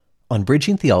On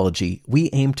Bridging Theology, we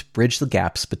aim to bridge the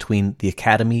gaps between the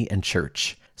academy and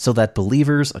church so that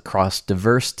believers across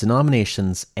diverse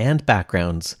denominations and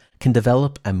backgrounds can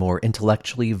develop a more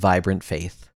intellectually vibrant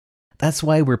faith. That's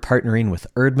why we're partnering with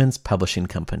Eerdmans Publishing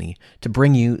Co to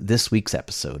bring you this week's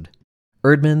episode.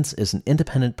 Eerdmans is an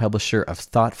independent publisher of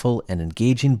thoughtful and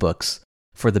engaging books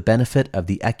for the benefit of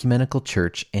the ecumenical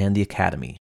church and the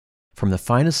academy. From the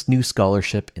finest new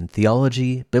scholarship in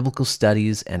theology, biblical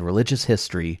studies, and religious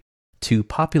history, to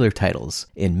popular titles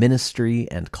in ministry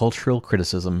and cultural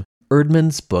criticism,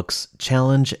 Eerdmans books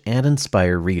challenge and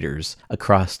inspire readers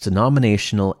across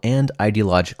denominational and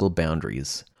ideological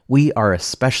boundaries. We are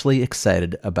especially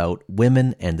excited about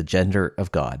women and the gender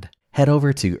of God. Head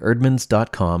over to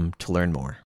eerdmans.com to learn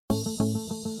more.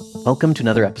 Welcome to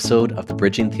another episode of the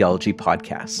Bridging Theology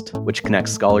podcast, which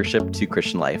connects scholarship to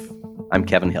Christian life. I'm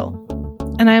Kevin Hill.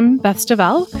 And I'm Beth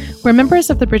Stovell. We're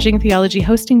members of the Bridging Theology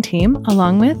hosting team,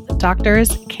 along with doctors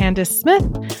Candice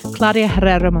Smith, Claudia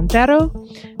Herrera Montero,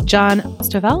 John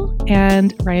Stovell,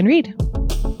 and Ryan Reed.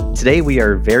 Today we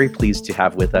are very pleased to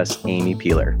have with us Amy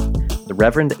Peeler. The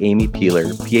Reverend Amy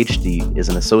Peeler, Ph.D., is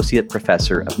an Associate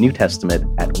Professor of New Testament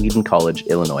at Wheaton College,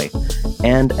 Illinois,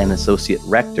 and an Associate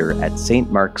Rector at St.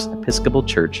 Mark's Episcopal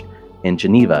Church in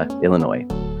Geneva, Illinois.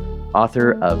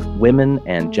 Author of Women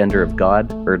and Gender of God,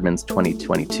 Eerdmans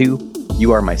 2022,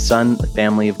 You Are My Son, The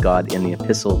Family of God in the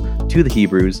Epistle to the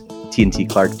Hebrews, T&T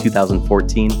Clark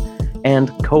 2014, and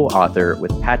co-author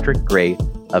with Patrick Gray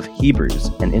of Hebrews,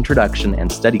 An Introduction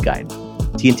and Study Guide,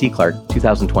 T&T Clark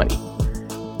 2020.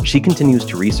 She continues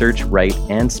to research, write,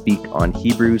 and speak on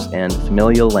Hebrews and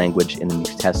familial language in the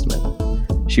New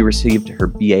Testament. She received her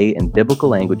BA in Biblical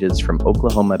Languages from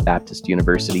Oklahoma Baptist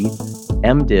University,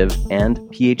 MDiv, and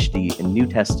PhD in New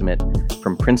Testament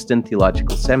from Princeton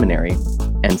Theological Seminary,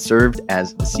 and served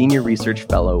as Senior Research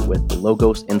Fellow with the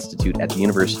Logos Institute at the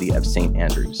University of St.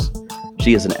 Andrews.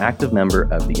 She is an active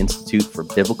member of the Institute for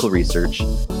Biblical Research,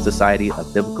 Society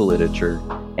of Biblical Literature,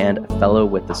 and a fellow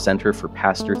with the Center for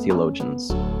Pastor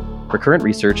Theologians. Her current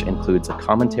research includes a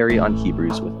commentary on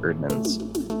Hebrews with Eerdmans.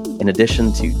 In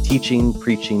addition to teaching,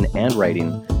 preaching, and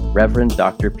writing, Reverend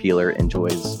Dr. Peeler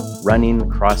enjoys running,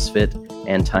 CrossFit,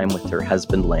 and time with her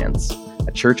husband Lance,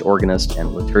 a church organist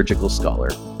and liturgical scholar,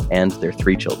 and their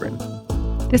 3 children.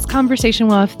 This conversation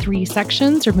will have 3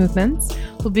 sections or movements.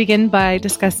 We'll begin by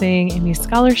discussing Amy's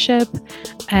scholarship,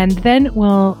 and then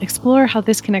we'll explore how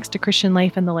this connects to Christian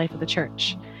life and the life of the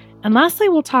church. And lastly,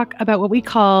 we'll talk about what we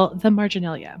call the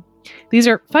marginalia. These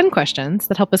are fun questions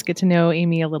that help us get to know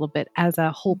Amy a little bit as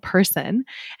a whole person.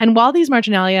 And while these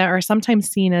marginalia are sometimes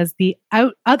seen as the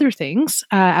other things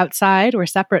outside or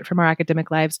separate from our academic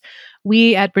lives,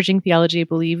 we at Bridging Theology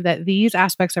believe that these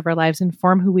aspects of our lives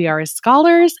inform who we are as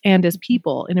scholars and as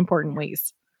people in important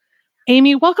ways.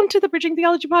 Amy, welcome to the Bridging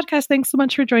Theology podcast. Thanks so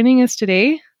much for joining us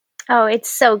today. Oh, it's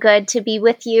so good to be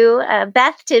with you,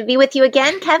 Beth, to be with you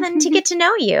again, Kevin, to get to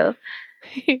know you.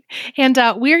 And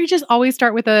we just always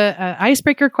start with a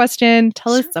icebreaker question.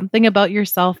 Tell us something about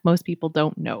yourself most people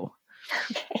don't know.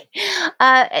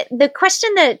 Okay. The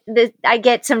question that I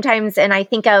get sometimes, and I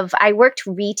think of, I worked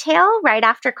retail right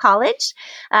after college.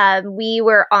 We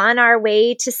were on our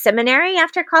way to seminary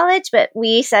after college, but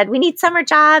we said we need summer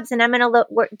jobs, and I'm going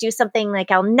to do something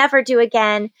like I'll never do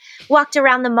again. Walked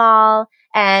around the mall,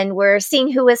 and we're seeing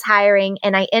who was hiring,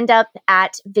 and I end up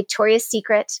at Victoria's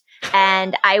Secret,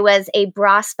 and I was a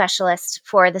bra specialist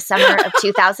for the summer of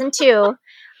 2002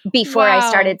 before I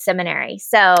started seminary.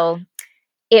 So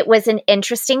it was an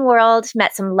interesting world,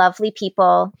 met some lovely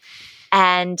people,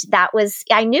 and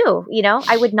I knew,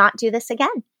 I would not do this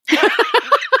again.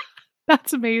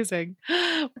 That's amazing.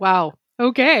 Wow.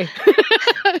 Okay.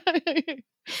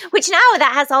 Which now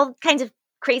that has all kinds of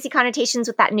crazy connotations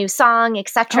with that new song,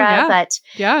 etc. Oh, yeah. But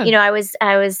I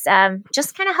was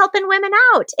just kind of helping women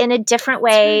out in a different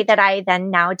way that I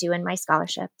then now do in my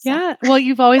scholarship. So. Yeah. Well,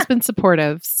 you've always been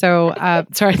supportive. So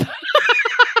sorry.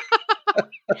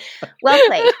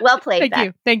 Well played.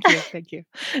 Thank you.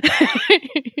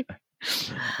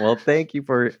 Well, thank you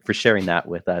for sharing that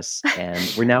with us. And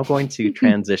we're now going to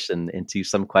transition into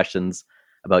some questions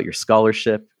about your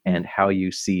scholarship and how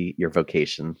you see your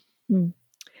vocation.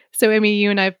 So, Amy, you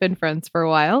and I have been friends for a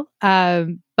while,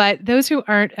 but those who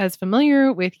aren't as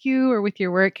familiar with you or with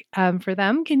your work, for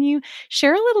them, can you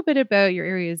share a little bit about your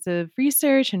areas of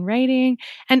research and writing,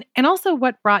 and also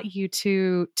what brought you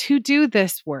to do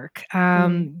this work?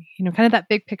 Kind of that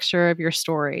big picture of your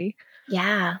story.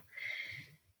 Yeah.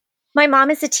 My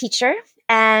mom is a teacher,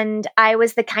 And I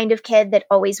was the kind of kid that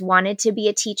always wanted to be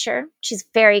a teacher. She's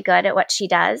very good at what she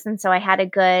does. And so I had a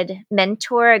good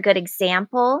mentor, a good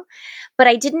example, but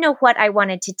I didn't know what I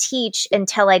wanted to teach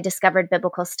until I discovered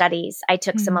biblical studies. I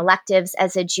took some electives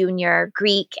as a junior,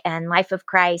 Greek and Life of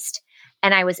Christ,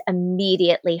 and I was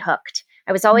immediately hooked.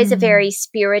 I was always a very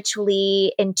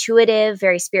spiritually intuitive,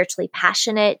 very spiritually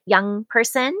passionate young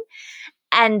person.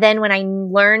 And then when I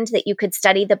learned that you could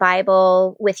study the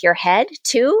Bible with your head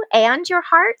too and your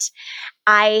heart,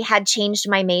 I had changed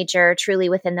my major truly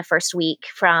within the first week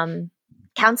from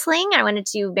counseling. I wanted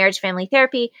to do marriage family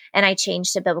therapy, and I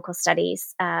changed to biblical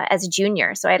studies as a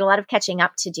junior. So I had a lot of catching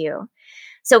up to do.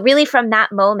 So really from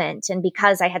that moment, and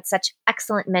because I had such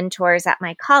excellent mentors at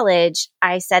my college,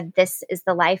 I said, this is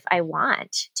the life I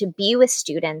want, to be with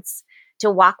students,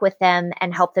 to walk with them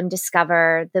and help them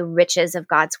discover the riches of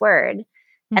God's word.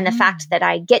 And the fact that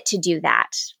I get to do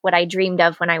that, what I dreamed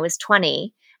of when I was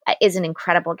 20, is an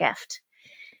incredible gift.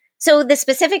 So the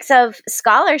specifics of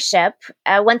scholarship,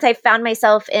 once I found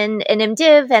myself in an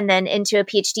MDiv and then into a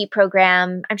PhD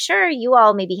program, I'm sure you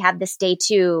all maybe had this day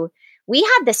too. We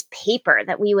had this paper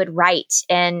that we would write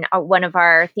in one of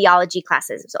our theology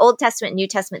classes. It was Old Testament, New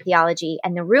Testament theology.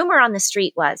 And the rumor on the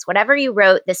street was whatever you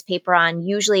wrote this paper on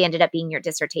usually ended up being your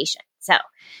dissertation. So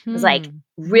it was like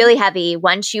really heavy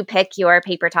once you pick your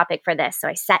paper topic for this. So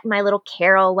I sat in my little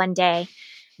carrel one day,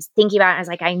 was thinking about it. I was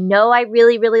like, I know I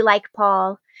really, really like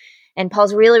Paul, and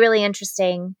Paul's really, really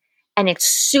interesting, and it's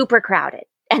super crowded.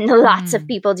 And lots of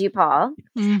people do Paul.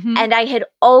 And I had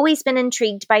always been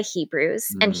intrigued by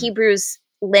Hebrews, and Hebrews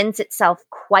lends itself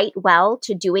quite well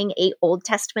to doing a Old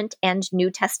Testament and New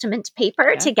Testament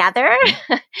paper together.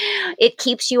 It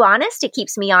keeps you honest. It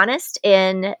keeps me honest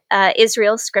in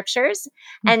Israel's scriptures.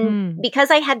 And because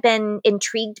I had been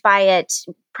intrigued by it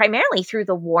primarily through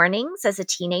the warnings as a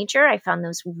teenager, I found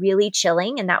those really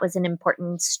chilling. And that was an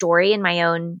important story in my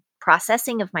own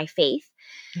processing of my faith.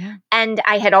 And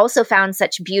I had also found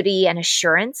such beauty and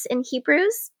assurance in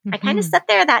Hebrews. I kind of sat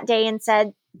there that day and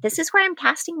said, this is where I'm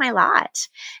casting my lot.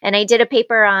 And I did a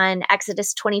paper on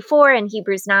Exodus 24 and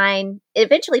Hebrews 9. It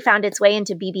eventually found its way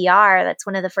into BBR. That's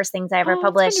one of the first things I ever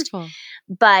published.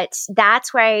 But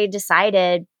that's where I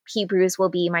decided Hebrews will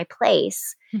be my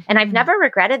place. And I've never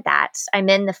regretted that. I'm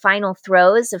in the final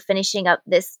throes of finishing up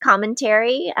this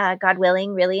commentary, God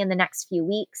willing, really in the next few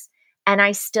weeks. And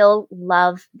I still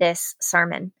love this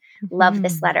sermon, love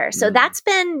this letter. So that's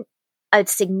been a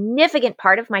significant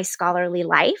part of my scholarly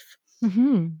life.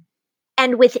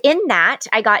 And within that,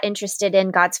 I got interested in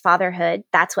God's fatherhood.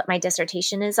 That's what my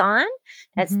dissertation is on,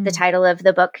 as the title of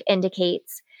the book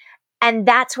indicates. And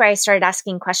that's where I started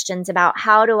asking questions about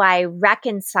how do I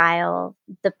reconcile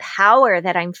the power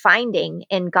that I'm finding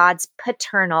in God's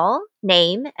paternal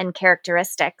name and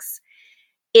characteristics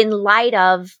in light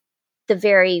of the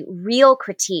very real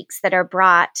critiques that are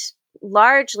brought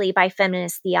largely by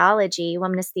feminist theology,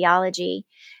 womanist theology,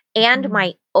 and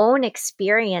my own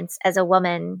experience as a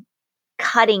woman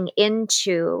cutting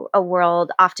into a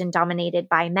world often dominated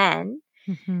by men.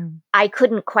 I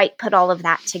couldn't quite put all of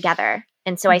that together.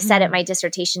 And so I said at my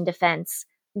dissertation defense,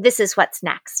 this is what's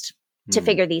next to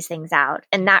figure these things out.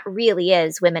 And that really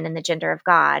is Women in the Gender of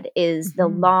God, is the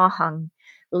long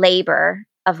labor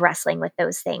of wrestling with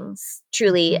those things.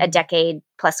 Truly a decade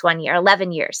plus 1 year,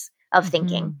 11 years of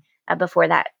thinking before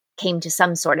that came to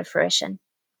some sort of fruition.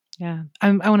 Yeah.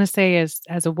 I want to say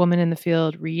as a woman in the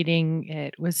field, reading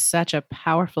it was such a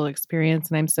powerful experience.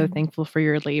 And I'm so thankful for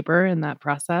your labor in that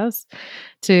process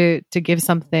to give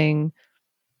something.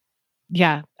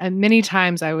 Yeah. And many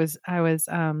times I was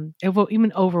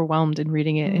even overwhelmed in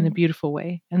reading it in a beautiful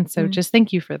way. And so just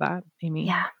thank you for that, Amy.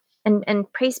 Yeah.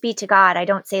 And praise be to God. I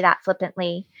don't say that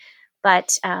flippantly,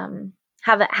 but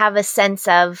have a sense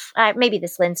of, maybe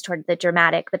this lends toward the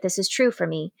dramatic, but this is true for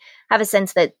me. Have a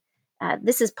sense that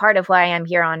this is part of why I'm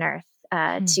here on earth,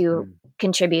 to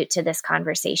contribute to this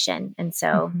conversation. And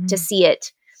so to see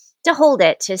it, to hold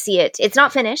it, to see it, it's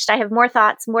not finished. I have more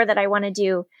thoughts, more that I want to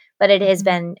do, but it has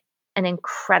been an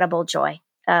incredible joy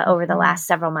over the last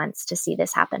several months to see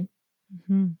this happen.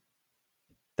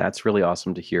 That's really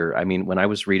awesome to hear. I mean, when I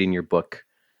was reading your book,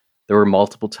 there were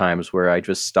multiple times where I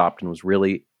just stopped and was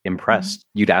really impressed.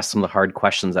 You'd ask some of the hard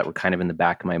questions that were kind of in the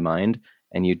back of my mind,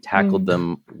 and you tackled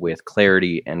them with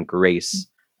clarity and grace.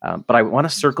 But I want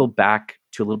to circle back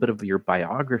to a little bit of your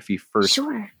biography first.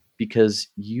 Sure. Because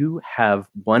you have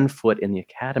one foot in the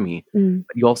academy,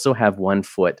 but you also have one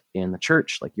foot in the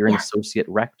church. Like you're an associate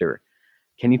rector.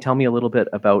 Can you tell me a little bit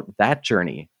about that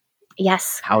journey?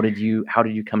 Yes. How did you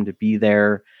come to be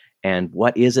there? And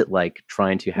what is it like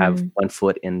trying to have one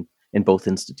foot in both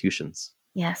institutions?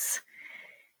 Yes.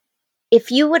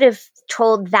 If you would have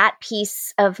told that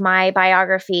piece of my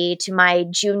biography to my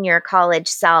junior college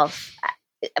self,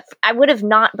 I would have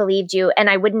not believed you, and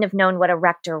I wouldn't have known what a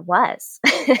rector was.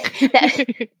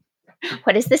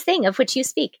 What is this thing of which you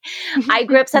speak? I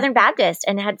grew up Southern Baptist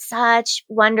and had such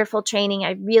wonderful training.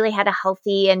 I really had a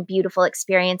healthy and beautiful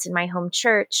experience in my home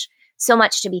church. So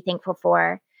much to be thankful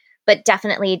for, but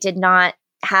definitely did not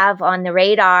have on the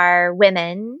radar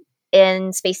women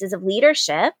in spaces of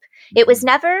leadership. It was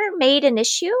never made an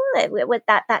issue.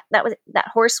 That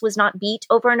horse was not beat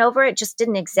over and over. It just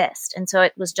didn't exist. And so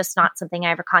it was just not something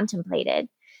I ever contemplated.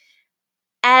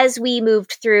 As we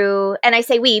moved through, and I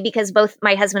say we because both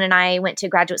my husband and I went to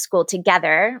graduate school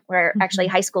together. We're actually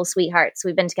high school sweethearts.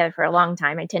 We've been together for a long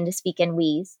time. I tend to speak in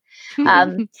we's.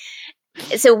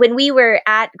 So when we were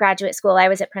at graduate school, I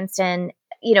was at Princeton,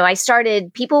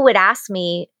 people would ask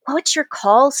me, what's your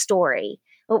call story?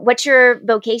 What's your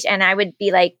vocation? And I would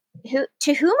be like,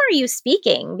 to whom are you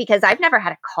speaking? Because I've never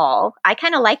had a call. I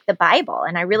kind of like the Bible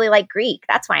and I really like Greek.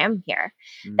 That's why I'm here.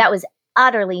 That was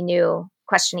utterly new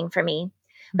questioning for me.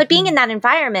 But being in that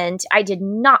environment, I did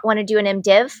not want to do an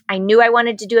MDiv. I knew I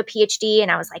wanted to do a PhD,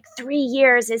 and I was like, 3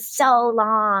 years is so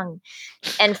long,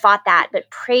 and fought that. But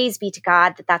praise be to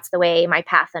God that that's the way my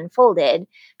path unfolded,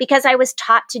 because I was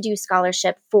taught to do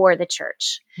scholarship for the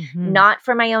church, not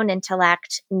for my own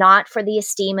intellect, not for the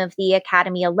esteem of the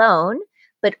academy alone,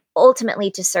 but ultimately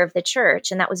to serve the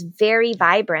church. And that was very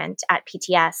vibrant at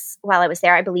PTS while I was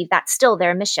there. I believe that's still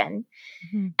their mission.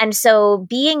 And so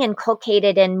being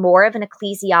inculcated in more of an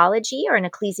ecclesiology or an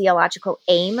ecclesiological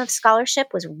aim of scholarship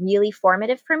was really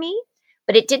formative for me,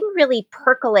 but it didn't really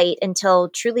percolate until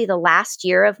truly the last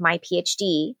year of my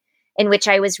PhD, in which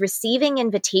I was receiving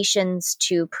invitations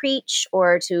to preach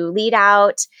or to lead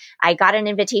out. I got an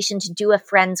invitation to do a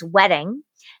friend's wedding.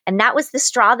 And that was the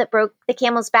straw that broke the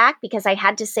camel's back, because I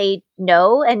had to say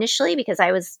no initially because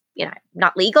I was,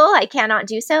 not legal. I cannot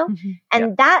do so.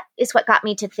 And that is what got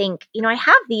me to think, I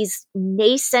have these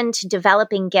nascent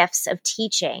developing gifts of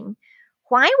teaching.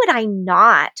 Why would I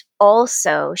not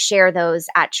also share those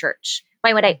at church?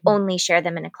 Why would I only share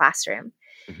them in a classroom?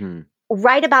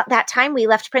 Right about that time, we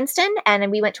left Princeton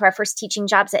and we went to our first teaching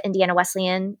jobs at Indiana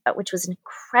Wesleyan, which was an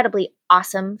incredibly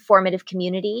awesome, formative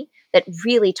community that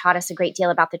really taught us a great deal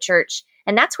about the church.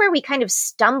 And that's where we kind of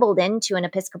stumbled into an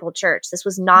Episcopal church. This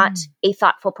was not a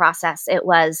thoughtful process. It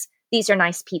was, these are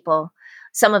nice people.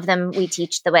 Some of them we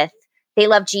teach with. They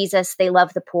love Jesus. They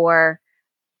love the poor.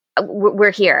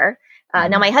 We're here.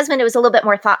 Now, my husband, it was a little bit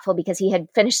more thoughtful because he had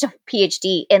finished a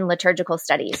PhD in liturgical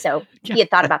studies. So he had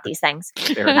thought about these things.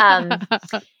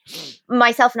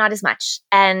 Myself, not as much.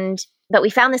 But we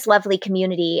found this lovely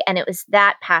community. And it was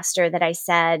that pastor that I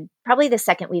said, probably the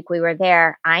second week we were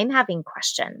there, I'm having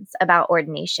questions about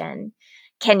ordination.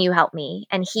 Can you help me?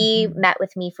 And he met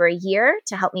with me for a year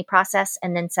to help me process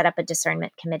and then set up a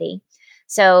discernment committee.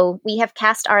 So we have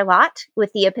cast our lot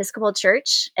with the Episcopal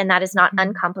Church, and that is not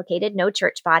uncomplicated. No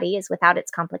church body is without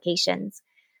its complications.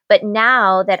 But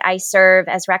now that I serve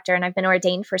as rector, and I've been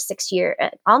ordained for 6 years,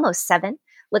 almost 7,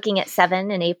 looking at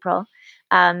 7 in April,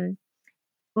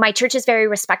 my church is very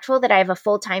respectful that I have a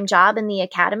full-time job in the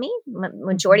academy.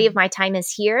 Majority of my time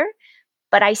is here,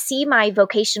 but I see my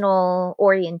vocational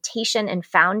orientation and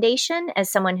foundation as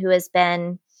someone who has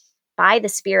been, by the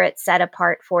Spirit, set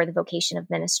apart for the vocation of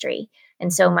ministry.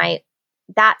 And so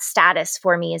that status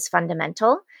for me is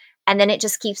fundamental. And then it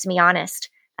just keeps me honest.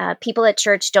 People at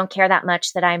church don't care that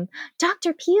much that I'm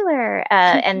Dr. Peeler,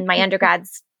 and my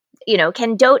undergrads,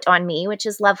 can dote on me, which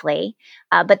is lovely.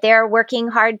 But they're working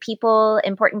hard people,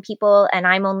 important people, and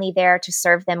I'm only there to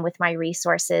serve them with my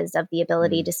resources of the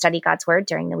ability to study God's word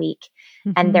during the week.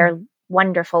 And they're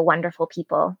wonderful, wonderful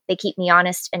people. They keep me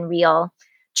honest and real.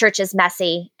 Church is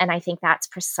messy, and I think that's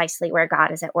precisely where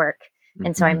God is at work.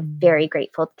 And so I'm very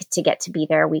grateful to get to be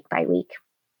there week by week.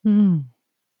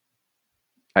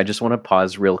 I just want to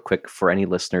pause real quick for any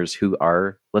listeners who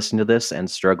are listening to this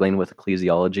and struggling with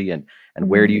ecclesiology and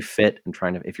where do you fit, and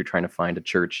if you're trying to find a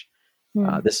church.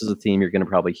 This is a theme you're going to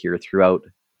probably hear throughout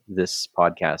this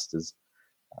podcast. Is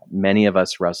many of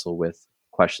us wrestle with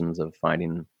questions of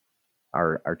finding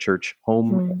our church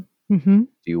home,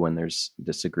 when there's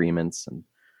disagreements, and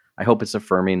I hope it's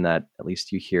affirming that at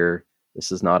least you hear this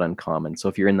is not uncommon. So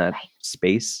if you're in that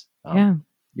space,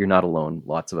 you're not alone.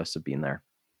 Lots of us have been there.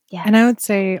 Yeah. And I would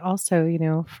say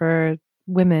also, for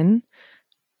women,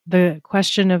 the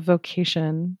question of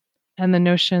vocation and the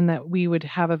notion that we would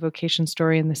have a vocation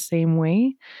story in the same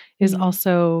way is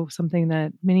also something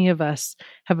that many of us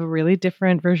have a really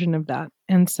different version of that.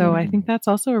 And so I think that's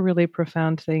also a really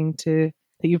profound thing to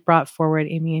that you've brought forward,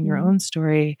 Amy, in your own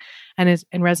story, and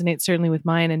resonates certainly with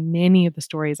mine and many of the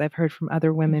stories I've heard from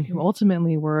other women who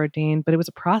ultimately were ordained, but it was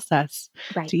a process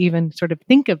to even sort of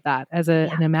think of that as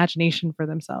an imagination for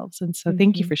themselves. And so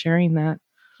thank you for sharing that.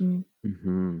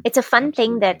 It's a fun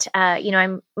thing that,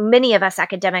 many of us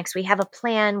academics, we have a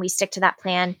plan, we stick to that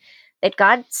plan, that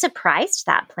God surprised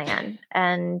that plan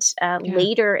and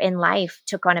later in life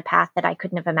took on a path that I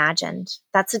couldn't have imagined.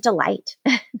 That's a delight.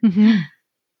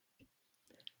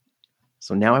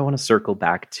 So now I want to circle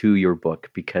back to your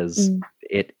book because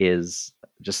it is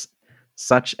just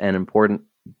such an important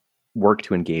work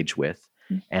to engage with.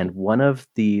 And one of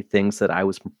the things that I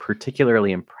was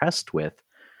particularly impressed with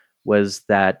was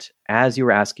that as you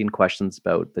were asking questions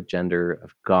about the gender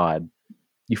of God,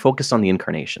 you focused on the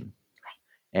incarnation.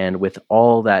 And with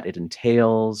all that it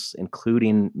entails,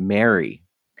 including Mary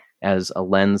as a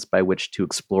lens by which to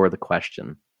explore the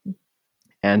question.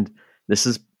 And this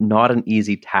is not an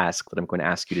easy task that I'm going to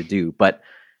ask you to do, but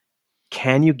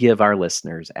can you give our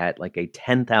listeners at like a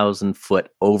 10,000 foot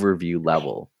overview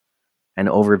level an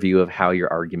overview of how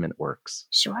your argument works?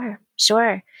 Sure.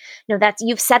 No,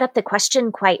 you've set up the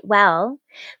question quite well.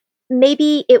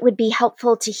 Maybe it would be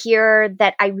helpful to hear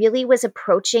that I really was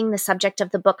approaching the subject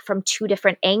of the book from two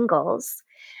different angles.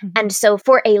 And so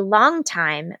for a long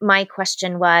time, my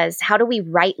question was, how do we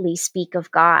rightly speak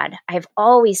of God? I've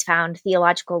always found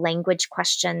theological language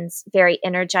questions very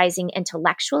energizing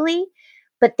intellectually,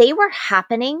 but they were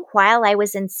happening while I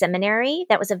was in seminary.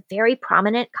 That was a very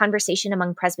prominent conversation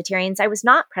among Presbyterians. I was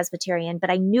not Presbyterian, but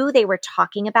I knew they were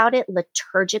talking about it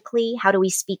liturgically. How do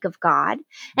we speak of God?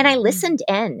 And I listened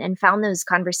in and found those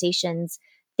conversations,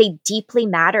 they deeply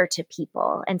matter to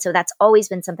people. And so that's always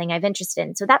been something I've interested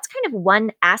in. So that's kind of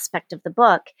one aspect of the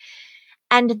book.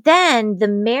 And then the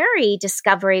Mary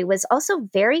discovery was also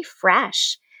very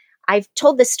fresh. I've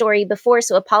told this story before,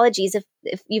 so apologies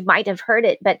if you might have heard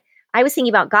it, but I was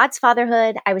thinking about God's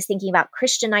fatherhood. I was thinking about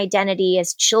Christian identity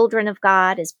as children of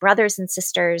God, as brothers and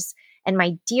sisters. And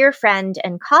my dear friend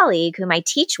and colleague, whom I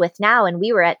teach with now, and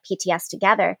we were at PTS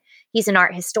together, he's an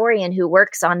art historian who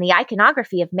works on the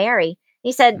iconography of Mary.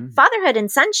 He said, fatherhood and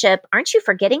sonship, aren't you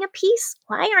forgetting a piece?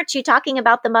 Why aren't you talking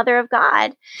about the mother of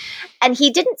God? And he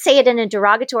didn't say it in a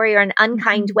derogatory or an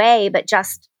unkind way, but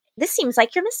just, this seems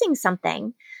like you're missing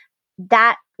something.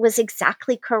 That was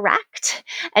exactly correct.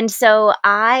 And so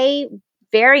I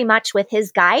very much with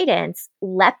his guidance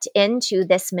leapt into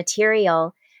this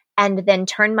material and then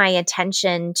turned my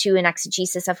attention to an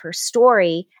exegesis of her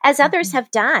story, as others have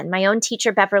done. My own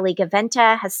teacher, Beverly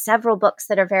Gaventa, has several books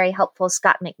that are very helpful.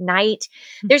 Scott McKnight.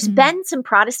 There's been some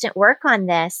Protestant work on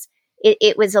this.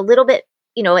 It was a little bit,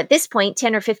 at this point,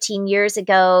 10 or 15 years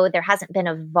ago, there hasn't been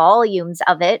a volumes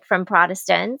of it from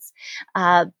Protestants.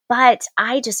 But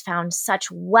I just found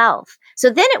such wealth. So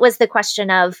then it was the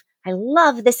question of, I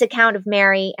love this account of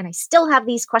Mary, and I still have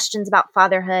these questions about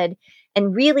fatherhood.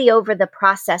 And really over the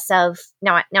process of,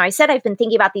 now I said I've been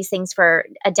thinking about these things for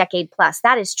a decade plus.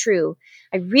 That is true.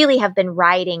 I really have been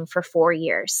writing for 4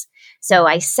 years. So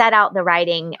I set out the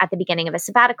writing at the beginning of a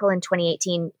sabbatical in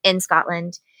 2018 in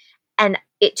Scotland. And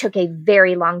it took a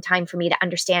very long time for me to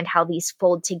understand how these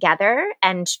fold together.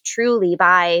 And truly,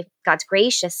 by God's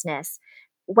graciousness,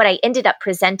 what I ended up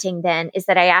presenting then is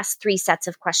that I asked 3 sets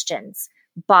of questions: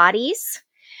 bodies,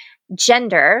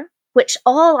 gender, which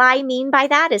all I mean by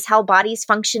that is how bodies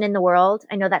function in the world.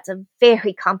 I know that's a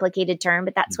very complicated term,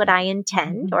 but that's what I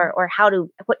intend, or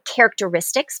what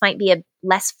characteristics might be a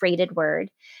less freighted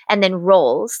word, and then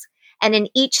roles. And in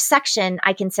each section,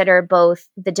 I consider both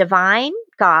the divine,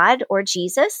 God or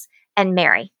Jesus, and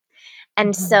Mary.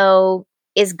 And so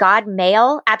is God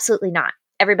male? Absolutely not.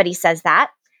 Everybody says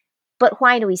that. But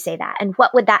why do we say that? And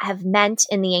what would that have meant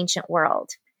in the ancient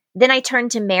world? Then I turn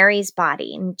to Mary's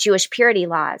body and Jewish purity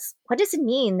laws. What does it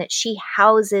mean that she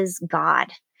houses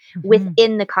God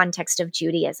within the context of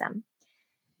Judaism?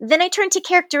 Then I turn to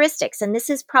characteristics, and this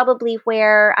is probably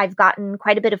where I've gotten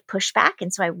quite a bit of pushback,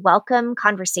 and so I welcome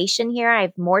conversation here. I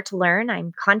have more to learn.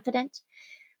 I'm confident.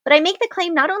 But I make the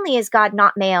claim, not only is God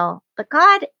not male, but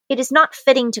God, it is not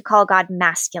fitting to call God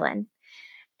masculine.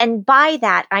 And by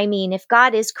that, I mean, if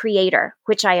God is creator,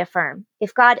 which I affirm,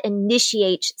 if God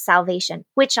initiates salvation,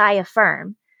 which I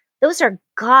affirm, those are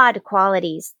God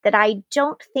qualities that I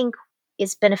don't think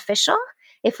is beneficial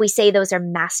if we say those are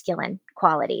masculine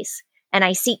qualities. And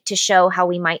I seek to show how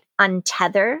we might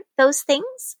untether those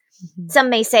things. Some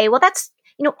may say, well, that's,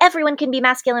 everyone can be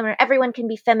masculine or everyone can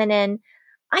be feminine.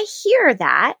 I hear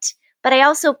that, but I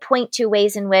also point to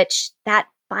ways in which that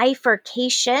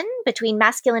bifurcation between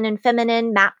masculine and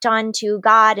feminine mapped onto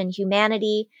God and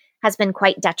humanity has been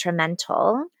quite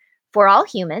detrimental for all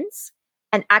humans,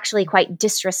 and actually quite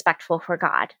disrespectful for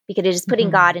God, because it is putting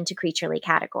God into creaturely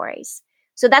categories.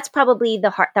 So that's probably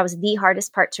that was the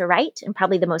hardest part to write, and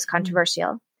probably the most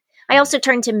controversial. I also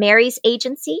turned to Mary's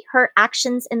agency, her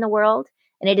actions in the world,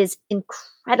 and it is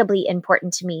incredibly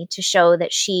important to me to show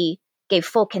that she gave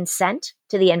full consent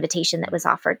to the invitation that was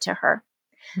offered to her.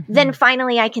 Then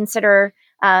finally, I consider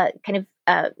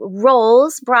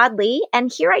roles broadly,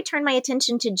 and here I turn my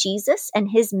attention to Jesus and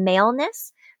his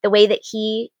maleness, the way that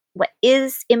he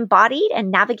is embodied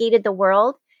and navigated the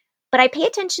world. But I pay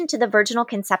attention to the virginal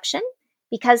conception,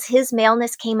 because his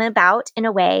maleness came about in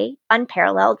a way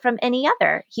unparalleled from any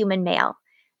other human male.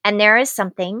 And there is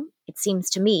something, it seems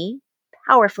to me,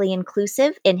 powerfully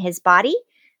inclusive in his body,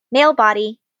 male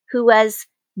body, who was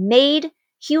made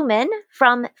human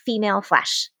from female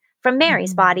flesh, from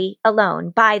Mary's body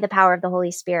alone, by the power of the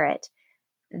Holy Spirit.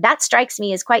 That strikes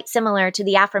me as quite similar to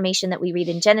the affirmation that we read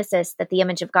in Genesis, that the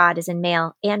image of God is in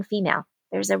male and female.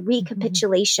 There's a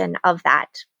recapitulation of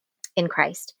that in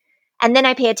Christ. And then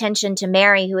I pay attention to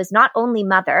Mary, who is not only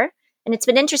mother, and it's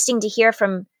been interesting to hear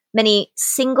from many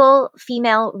single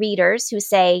female readers who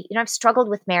say, I've struggled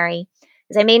with Mary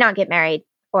because I may not get married,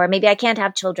 or maybe I can't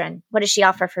have children. What does she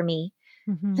offer for me?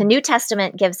 The New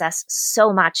Testament gives us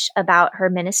so much about her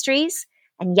ministries.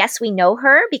 And yes, we know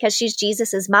her because she's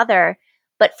Jesus's mother.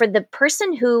 But for the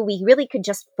person who we really could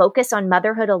just focus on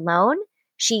motherhood alone,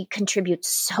 she contributes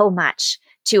so much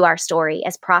to our story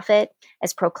as prophet,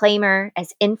 as proclaimer,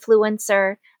 as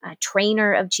influencer,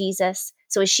 trainer of Jesus.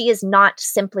 So she is not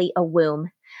simply a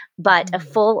womb, but a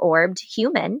full-orbed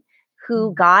human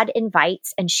who God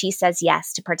invites, and she says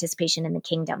yes to participation in the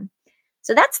kingdom.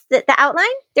 So that's the outline.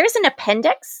 There's an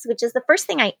appendix, which is the first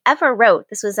thing I ever wrote.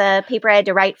 This was a paper I had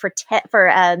to write for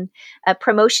a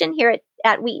promotion here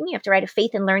at Wheaton. You have to write a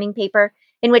faith and learning paper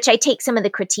in which I take some of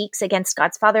the critiques against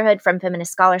God's fatherhood from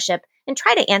feminist scholarship and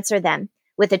try to answer them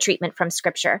with a treatment from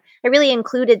Scripture. I really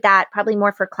included that probably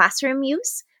more for classroom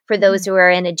use for those who are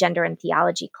in a gender and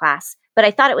theology class. But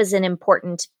I thought it was an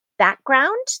important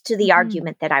background to the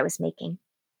argument that I was making.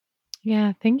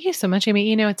 Yeah, thank you so much,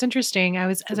 Amy. It's interesting.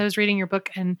 As I was reading your book,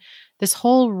 and this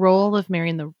whole role of Mary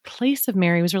and the place of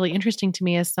Mary was really interesting to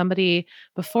me as somebody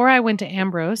before I went to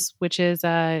Ambrose, which is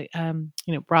a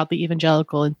broadly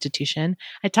evangelical institution.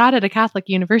 I taught at a Catholic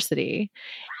university,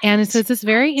 and so it's this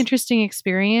very interesting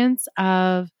experience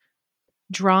of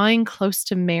drawing close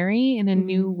to Mary in a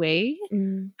new way.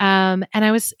 And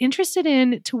I was interested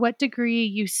in to what degree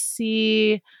you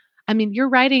see. Your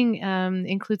writing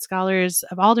includes scholars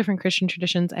of all different Christian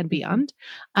traditions and beyond.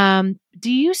 Do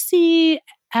you see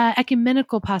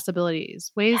ecumenical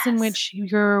possibilities, ways in which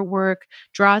your work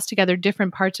draws together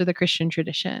different parts of the Christian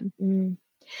tradition?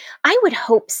 I would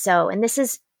hope so. And this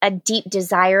is a deep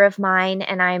desire of mine,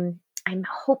 and I'm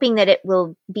hoping that it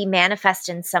will be manifest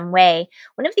in some way.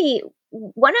 One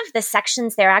of the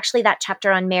sections there, actually that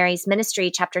chapter on Mary's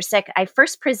ministry, chapter 6, I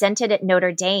first presented at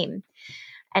Notre Dame.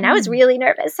 And I was really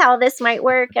nervous how this might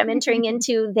work. I'm entering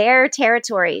into their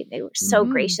territory. They were so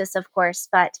gracious, of course.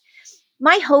 But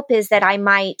my hope is that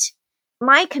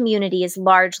my community is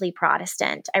largely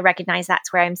Protestant. I recognize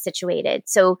that's where I'm situated.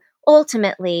 So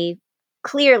ultimately,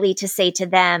 clearly to say to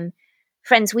them,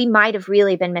 friends, we might have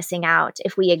really been missing out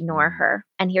if we ignore her.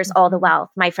 And here's all the wealth.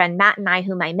 My friend Matt and I,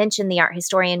 whom I mentioned, the art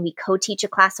historian, we co-teach a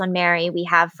class on Mary. We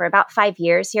have for about 5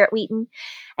 years here at Wheaton.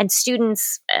 And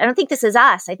students, I don't think this is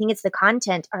us, I think it's the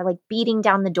content, are like beating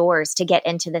down the doors to get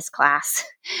into this class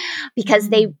because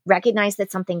they recognize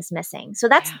that something's missing. So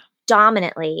that's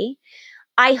dominantly.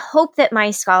 I hope that my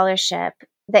scholarship,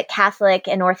 that Catholic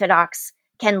and Orthodox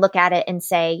can look at it and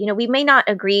say, we may not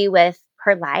agree with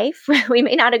her life. We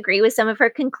may not agree with some of her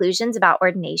conclusions about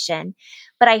ordination,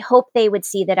 but I hope they would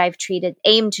see that I've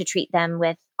aimed to treat them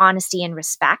with honesty and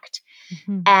respect.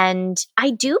 And I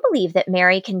do believe that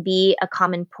Mary can be a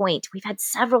common point. We've had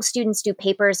several students do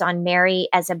papers on Mary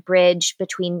as a bridge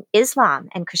between Islam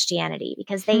and Christianity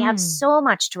because they have so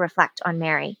much to reflect on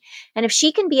Mary. And if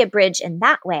she can be a bridge in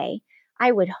that way,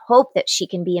 I would hope that she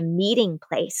can be a meeting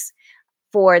place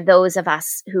for those of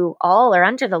us who all are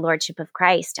under the lordship of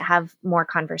Christ to have more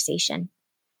conversation.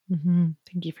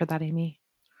 Thank you for that, Amy.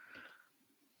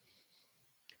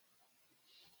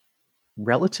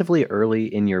 Relatively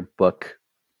early in your book,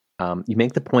 you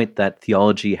make the point that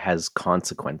theology has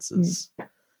consequences.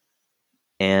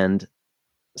 And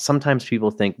sometimes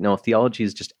people think, no, theology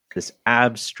is just this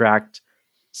abstract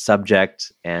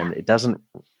subject and it doesn't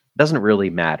really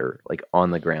matter like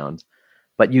on the ground.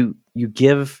 But you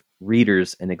give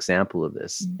readers an example of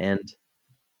this. And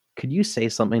could you say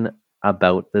something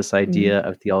about this idea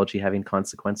of theology having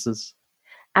consequences?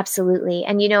 Absolutely.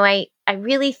 And, I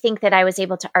really think that I was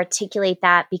able to articulate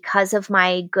that because of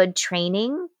my good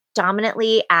training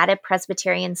dominantly at a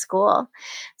Presbyterian school.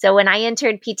 So when I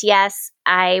entered PTS,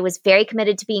 I was very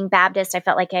committed to being Baptist. I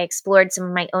felt like I explored some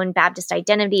of my own Baptist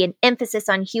identity and emphasis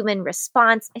on human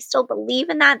response. I still believe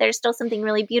in that. There's still something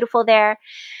really beautiful there.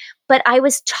 But I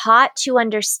was taught to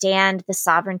understand the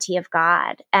sovereignty of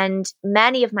God. And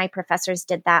many of my professors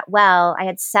did that well. I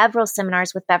had several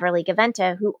seminars with Beverly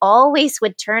Gaventa who always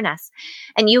would turn us.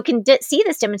 And you can see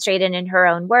this demonstrated in her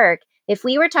own work. If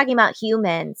we were talking about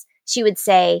humans, she would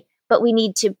say, but we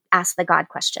need to ask the God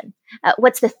question.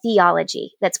 What's the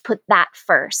theology? Let's put that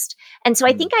first. And so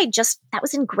I think that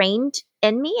was ingrained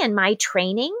in me and my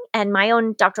training, and my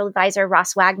own doctoral advisor,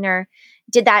 Ross Wagner,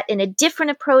 did that in a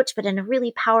different approach, but in a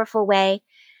really powerful way.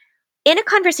 In a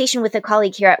conversation with a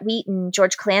colleague here at Wheaton,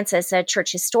 George Clancis, a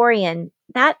church historian,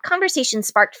 that conversation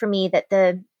sparked for me that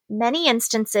the many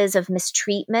instances of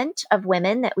mistreatment of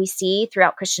women that we see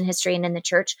throughout Christian history and in the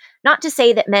church, not to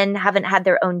say that men haven't had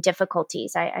their own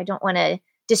difficulties. I don't want to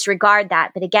disregard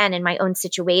that. But again, in my own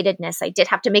situatedness, I did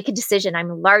have to make a decision.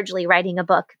 I'm largely writing a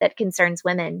book that concerns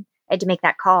women. I had to make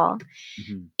that call.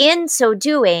 Mm-hmm. In so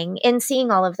doing, in seeing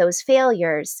all of those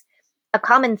failures, a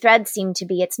common thread seemed to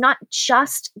be, it's not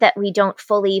just that we don't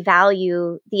fully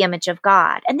value the image of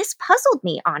God. And this puzzled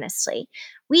me, honestly.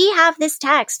 We have this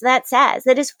text that says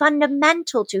that is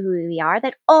fundamental to who we are,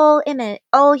 that all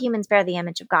humans bear the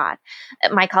image of God.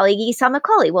 My colleague Esau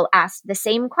McCauley will ask the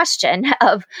same question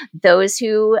of those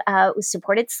who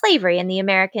supported slavery in the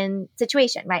American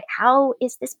situation, right? How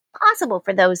is this possible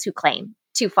for those who claim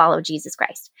to follow Jesus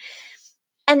Christ?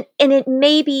 And it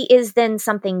maybe is then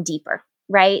something deeper,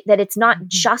 right? That it's not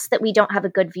just that we don't have a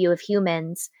good view of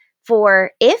humans.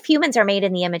 For if humans are made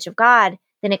in the image of God,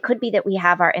 then it could be that we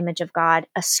have our image of God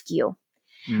askew.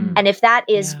 Mm. And if that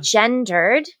is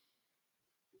gendered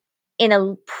in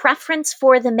a preference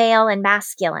for the male and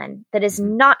masculine that is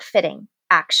not fitting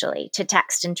actually to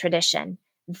text and tradition,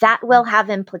 that will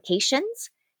have implications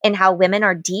in how women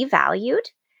are devalued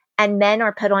and men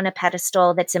are put on a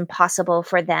pedestal that's impossible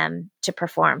for them to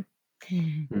perform.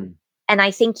 Mm-hmm. And I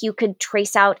think you could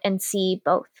trace out and see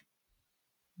both.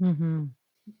 Mm-hmm.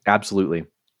 Absolutely.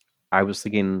 I was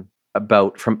thinking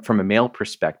about, from a male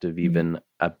perspective, even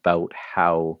about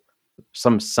how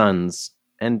some sons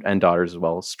and daughters as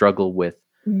well struggle with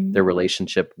their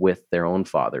relationship with their own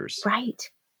fathers. Right.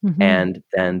 Mm-hmm. And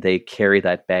then they carry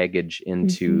that baggage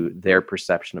into their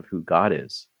perception of who God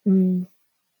is. Mm.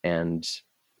 And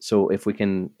so if we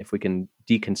can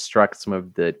deconstruct some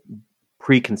of the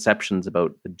preconceptions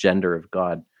about the gender of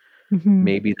God,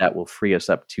 maybe that will free us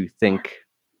up to think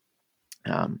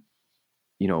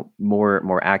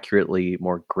more accurately,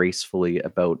 more gracefully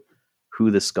about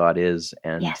who this God is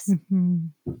and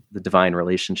the divine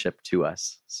relationship to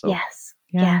us. So yes.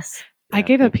 Yeah, I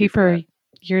gave a paper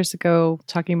years ago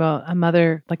talking about a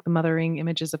mother, like the mothering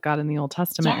images of God in the Old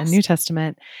Testament and New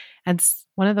Testament. And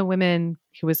one of the women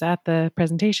who was at the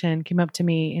presentation came up to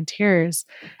me in tears,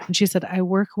 and she said, I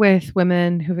work with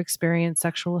women who've experienced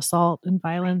sexual assault and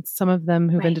violence, some of them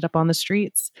who've ended up on the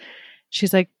streets.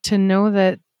 She's like, to know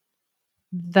that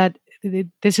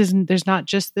there's not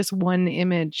just this one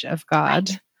image of God,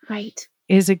 right,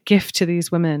 is a gift to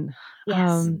these women,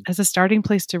 yes, as a starting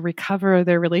place to recover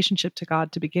their relationship to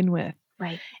God to begin with.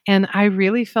 Right. And I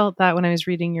really felt that when I was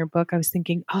reading your book. I was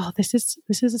thinking, oh, this is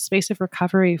a space of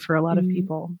recovery for a lot of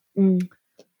people. Mm.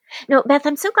 No, Beth,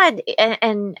 I'm so glad,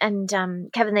 and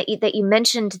Kevin, that you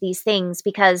mentioned these things,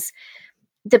 because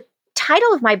the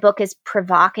title of my book is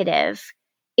provocative.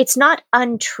 It's not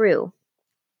untrue.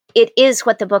 It is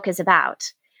what the book is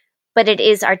about, but it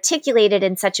is articulated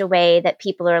in such a way that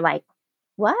people are like,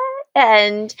 what?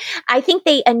 And I think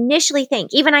they initially think,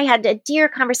 even I had a dear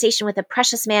conversation with a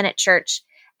precious man at church,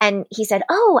 and he said,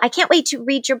 oh, I can't wait to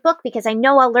read your book because I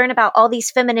know I'll learn about all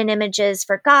these feminine images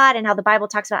for God and how the Bible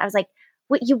talks about it. I was like,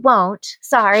 what, you won't.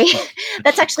 Sorry.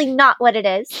 That's actually not what it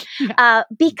is.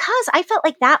 Because I felt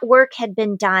like that work had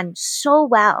been done so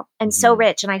well and so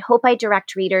rich. And I hope I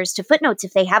direct readers to footnotes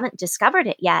if they haven't discovered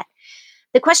it yet.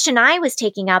 The question I was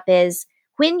taking up is,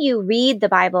 when you read the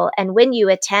Bible and when you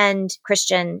attend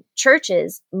Christian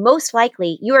churches, most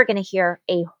likely you are going to hear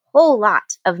a whole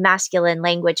lot of masculine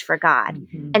language for God.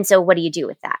 Mm-hmm. And so what do you do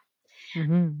with that?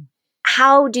 Mm-hmm.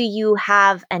 How do you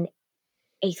have a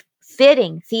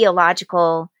fitting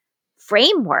theological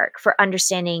framework for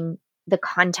understanding the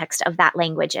context of that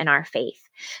language in our faith?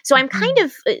 So I'm kind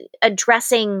of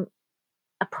addressing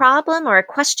a problem or a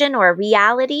question or a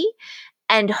reality,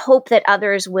 and hope that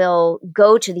others will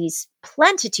go to these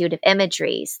plentitude of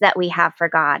imageries that we have for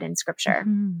God in Scripture.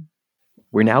 Mm-hmm.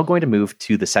 We're now going to move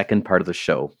to the second part of the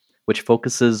show, which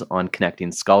focuses on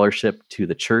connecting scholarship to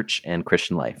the church and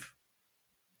Christian life.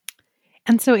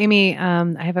 And so, Amy,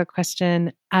 I have a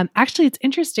question. Actually, it's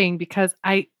interesting because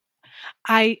I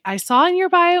saw in your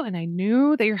bio and I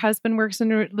knew that your husband works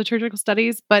in liturgical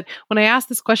studies, but when I asked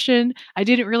this question, I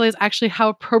didn't realize actually how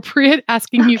appropriate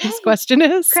asking you this question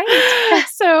is. Great.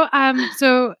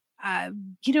 So,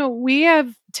 we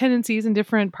have tendencies in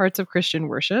different parts of Christian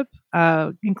worship,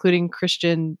 including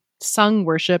Christian sung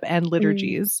worship and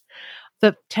liturgies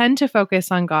that tend to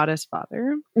focus on God as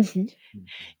Father. Mm-hmm.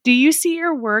 Do you see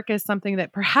your work as something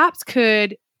that perhaps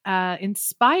could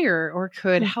inspire or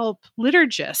could help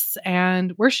liturgists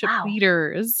and worship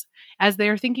leaders as they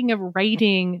are thinking of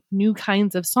writing new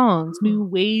kinds of songs, new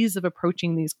ways of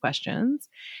approaching these questions?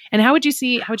 And how would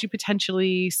you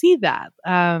potentially see that,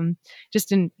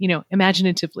 just in,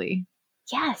 imaginatively?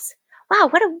 Yes. Wow,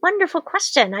 what a wonderful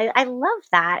question. I love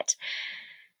that.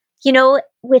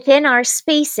 Within our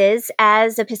spaces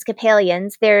as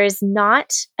Episcopalians, there's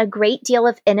not a great deal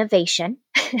of innovation.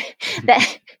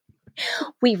 That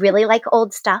we really like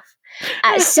old stuff.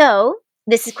 So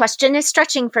this question is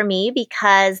stretching for me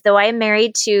because though I am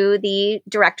married to the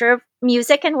director of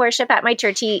music and worship at my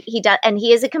church, he does, and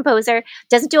he is a composer,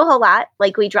 doesn't do a whole lot.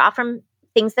 Like, we draw from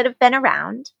things that have been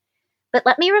around. But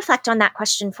let me reflect on that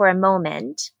question for a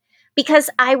moment, because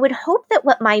I would hope that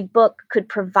what my book could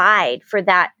provide for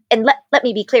that, and let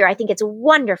me be clear, I think it's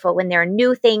wonderful when there are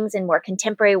new things and more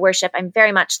contemporary worship. I'm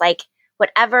very much like,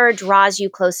 whatever draws you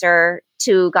closer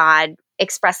to God,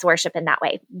 express worship in that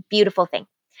way. Beautiful thing.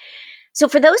 So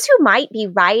for those who might be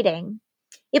writing,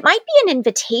 it might be an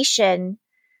invitation.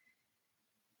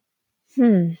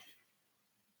 Sometimes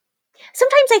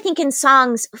I think in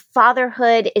songs,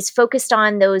 fatherhood is focused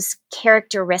on those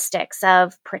characteristics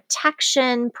of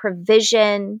protection,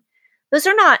 provision. Those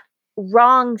are not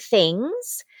wrong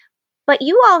things, but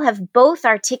you all have both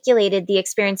articulated the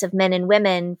experience of men and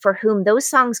women for whom those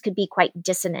songs could be quite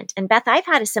dissonant. And Beth, I've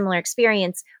had a similar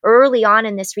experience early on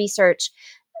in this research,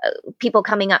 people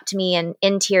coming up to me and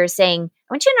in tears saying,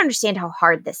 I want you to understand how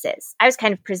hard this is. I was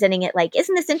kind of presenting it like,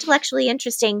 isn't this intellectually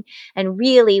interesting? And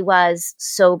really was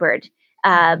sobered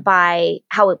by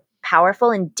how powerful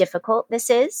and difficult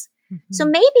this is. Mm-hmm. So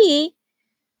maybe,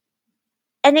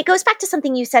 and it goes back to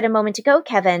something you said a moment ago,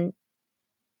 Kevin,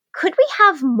 could we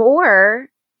have more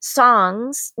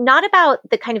songs, not about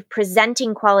the kind of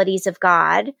presenting qualities of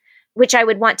God, which I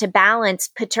would want to balance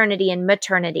paternity and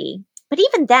maternity. But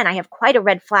even then, I have quite a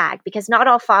red flag, because not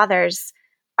all fathers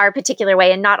are a particular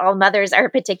way and not all mothers are a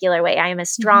particular way. I am a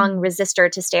strong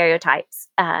resistor to stereotypes,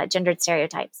 gendered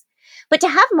stereotypes. But to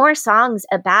have more songs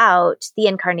about the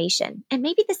incarnation, and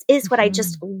maybe this is what I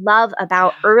just love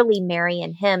about early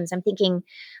Marian hymns. I'm thinking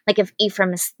like of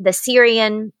Ephraim the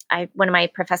Syrian, one of my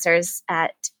professors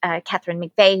at Catherine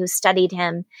McVeigh who studied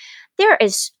him. There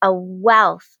is a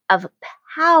wealth of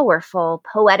powerful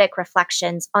poetic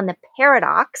reflections on the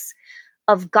paradox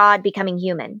of God becoming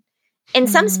human. In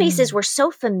some spaces, we're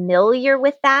so familiar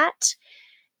with that,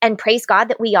 and praise God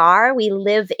that we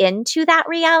live into that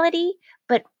reality.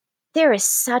 But there is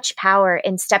such power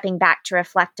in stepping back to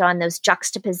reflect on those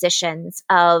juxtapositions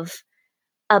of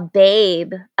a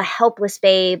babe, a helpless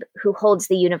babe who holds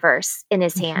the universe in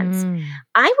his hands.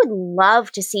 I would love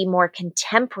to see more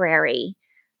contemporary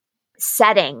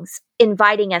settings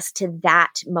inviting us to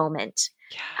that moment.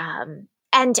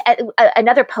 And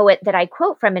another poet that I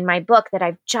quote from in my book that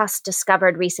I've just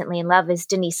discovered recently and love is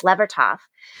Denise Levertov.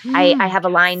 I have a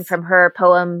line from her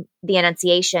poem, The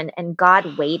Annunciation, and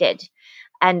God waited.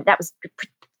 And that was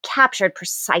captured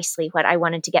precisely what I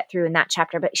wanted to get through in that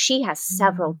chapter. But she has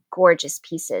several gorgeous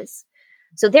pieces.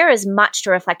 So there is much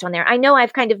to reflect on there. I know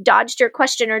I've kind of dodged your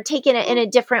question or taken it in a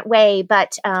different way,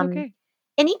 but any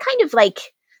kind of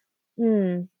like, I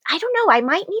don't know, I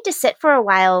might need to sit for a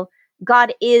while.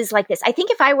 God is like this. I think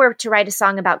if I were to write a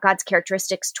song about God's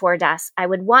characteristics toward us, I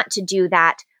would want to do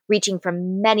that reaching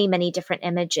from many, many different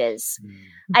images.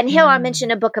 And here I'll mention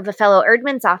a book of a fellow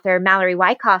Eerdmans author, Mallory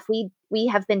Wyckoff. We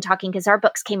have been talking because our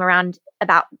books came around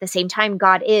about the same time,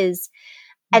 God is.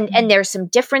 And there's some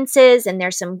differences and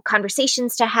there's some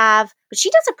conversations to have. But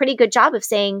she does a pretty good job of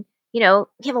saying, we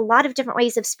have a lot of different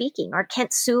ways of speaking. Or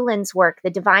Kent Sulin's work, The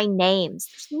Divine Names.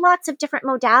 There's lots of different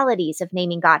modalities of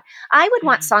naming God. I would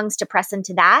want songs to press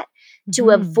into that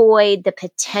to avoid the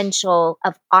potential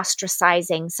of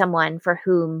ostracizing someone for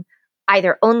whom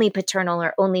either only paternal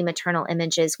or only maternal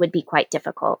images would be quite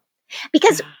difficult.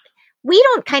 Because we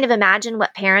don't kind of imagine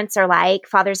what parents are like,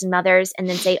 fathers and mothers, and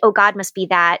then say, oh, God must be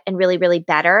that and really, really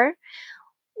better.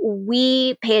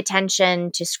 We pay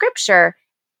attention to Scripture,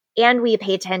 and we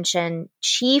pay attention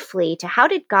chiefly to how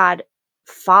did God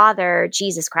Father,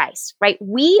 Jesus Christ, right?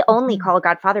 We only call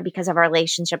God Father because of our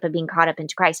relationship of being caught up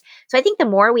into Christ. So I think the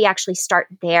more we actually start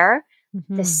there,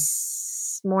 the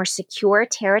more secure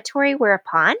territory we're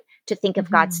upon to think of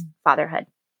God's fatherhood.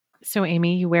 So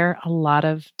Amy, you wear a lot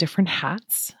of different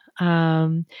hats.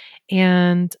 And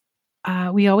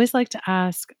we always like to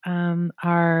ask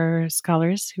our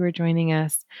scholars who are joining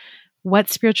us what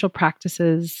spiritual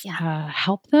practices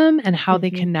help them and how they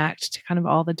connect to kind of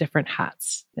all the different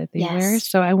hats that they wear.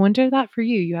 So I wonder that for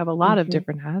you. You have a lot of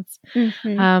different hats.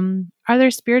 Are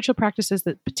there spiritual practices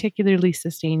that particularly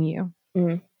sustain you?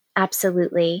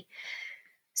 Absolutely.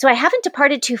 So I haven't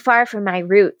departed too far from my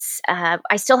roots.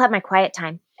 I still have my quiet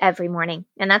time every morning.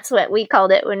 And that's what we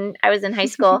called it when I was in high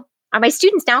school. My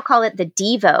students now call it the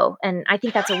Devo. And I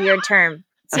think that's a weird term.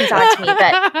 It seems odd to me,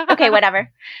 but okay,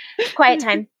 whatever. Quiet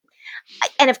time.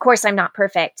 And of course, I'm not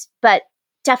perfect, but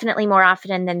definitely more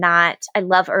often than not, I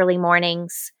love early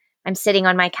mornings. I'm sitting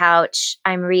on my couch.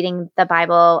 I'm reading the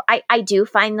Bible. I do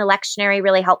find the lectionary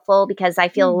really helpful because I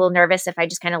feel a little nervous if I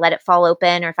just kind of let it fall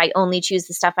open or if I only choose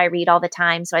the stuff I read all the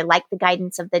time. So I like the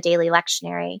guidance of the daily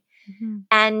lectionary.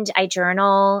 And I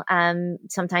journal.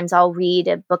 Sometimes I'll read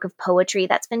a book of poetry.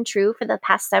 That's been true for the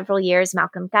past several years,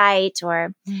 Malcolm Guite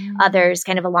or others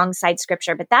kind of alongside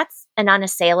scripture. But that's an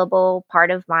unassailable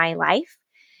part of my life.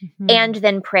 And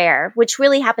then prayer, which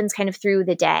really happens kind of through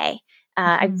the day.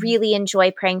 I really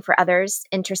enjoy praying for others.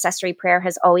 Intercessory prayer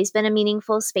has always been a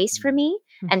meaningful space for me.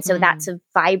 And so that's a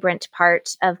vibrant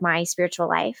part of my spiritual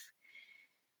life.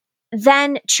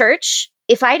 Then church.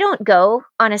 If I don't go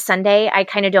on a Sunday, I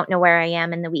kind of don't know where I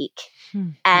am in the week.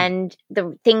 And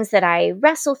the things that I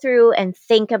wrestle through and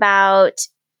think about,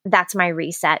 that's my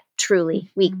reset,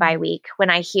 truly, week by week. When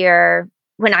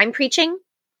I'm preaching,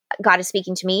 God is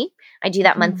speaking to me. I do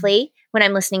that monthly. When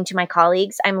I'm listening to my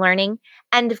colleagues, I'm learning.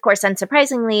 And of course,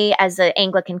 unsurprisingly, as an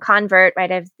Anglican convert,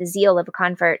 right, I have the zeal of a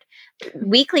convert.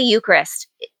 Weekly Eucharist,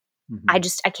 I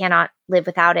cannot live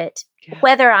without it.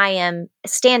 Whether I am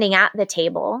standing at the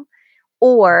table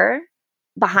or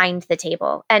behind the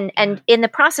table. And in the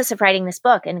process of writing this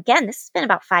book, and again, this has been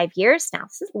about 5 years now.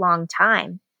 This is a long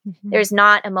time. There's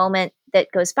not a moment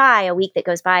that goes by, a week that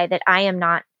goes by that I am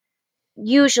not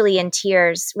usually in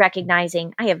tears,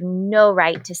 recognizing I have no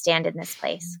right to stand in this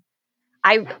place.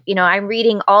 I'm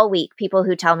reading all week people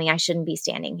who tell me I shouldn't be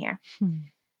standing here.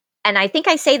 And I think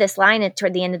I say this line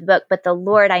toward the end of the book, but the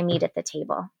Lord I meet at the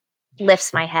table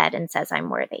lifts my head and says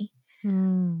I'm worthy.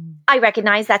 I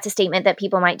recognize that's a statement that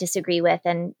people might disagree with.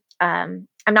 And I'm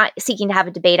not seeking to have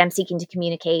a debate. I'm seeking to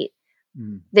communicate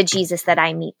the Jesus that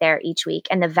I meet there each week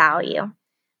and the value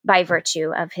by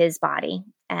virtue of his body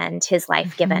and his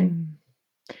life given.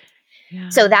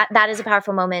 So that is a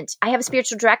powerful moment. I have a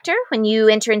spiritual director. When you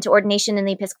enter into ordination in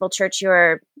the Episcopal Church,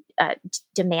 you're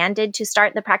demanded to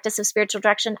start the practice of spiritual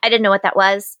direction. I didn't know what that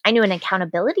was. I knew an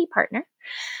accountability partner.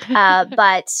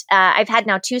 But I've had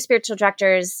now 2 spiritual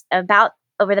directors about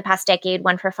over the past decade,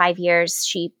 one for 5 years.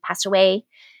 She passed away.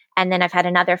 And then I've had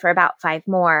another for about 5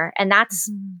 more. And that's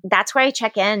where I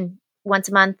check in once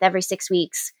a month, every 6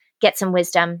 weeks, get some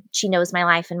wisdom. She knows my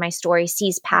life and my story,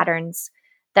 sees patterns.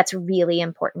 That's really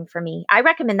important for me. I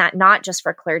recommend that not just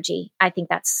for clergy. I think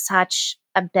that's such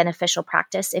a beneficial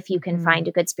practice if you can find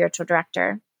a good spiritual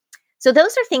director. So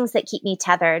those are things that keep me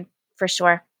tethered for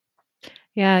sure.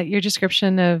 Yeah, your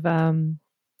description of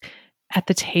at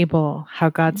the table, how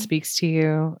God speaks to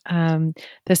you.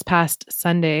 This past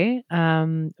Sunday,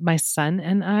 my son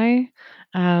and I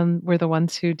were the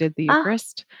ones who did the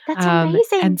Eucharist. That's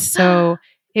amazing. And so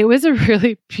it was a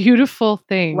really beautiful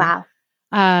thing. Wow.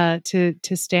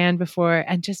 To stand before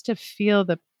and just to feel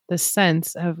the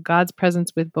sense of God's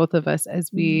presence with both of us as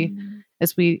we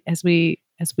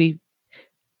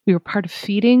were part of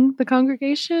feeding the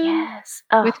congregation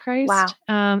with Christ.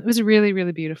 Wow. It was really,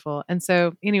 really beautiful. And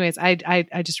so anyways,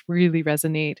 I just really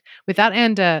resonate with that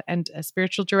and a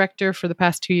spiritual director for the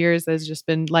past 2 years has just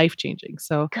been life-changing.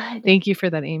 So thank you for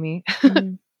that, Amy.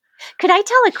 Could I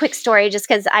tell a quick story just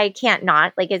because I can't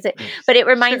not? But it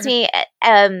reminds me,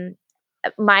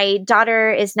 my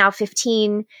daughter is now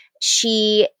 15.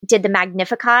 She did the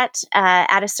Magnificat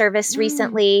at a service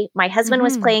recently. My husband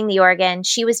was playing the organ.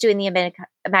 She was doing the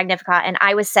Magnificat, and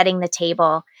I was setting the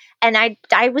table. And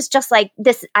I was just like,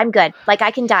 this, I'm good. Like, I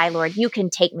can die, Lord. You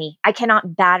can take me. I cannot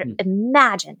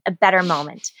imagine a better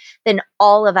moment than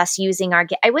all of us using our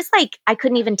gift. I was like, I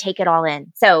couldn't even take it all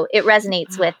in. So it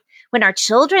resonates with when our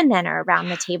children then are around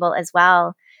the table as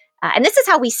well. And this is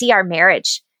how we see our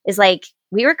marriage is like,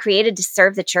 we were created to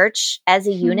serve the church as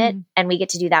a unit, and we get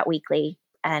to do that weekly.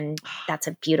 And that's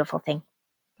a beautiful thing.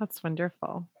 That's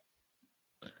wonderful.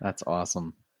 That's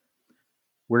awesome.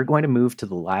 we're going to move to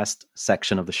the last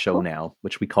section of the show now,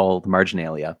 which we call the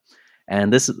Marginalia.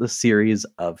 And this is a series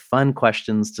of fun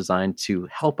questions designed to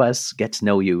help us get to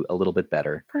know you a little bit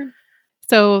better.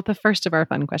 So the first of our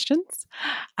fun questions,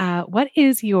 what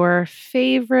is your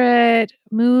favorite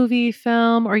movie,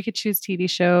 film, or you could choose TV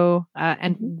show,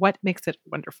 and what makes it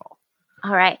wonderful?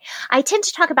 All right. I tend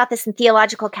to talk about this in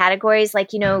theological categories.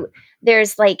 Like,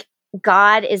 there's like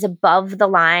God is above the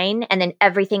line and then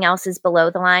everything else is below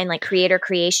the line, like creator,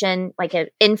 creation, like an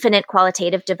infinite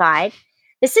qualitative divide.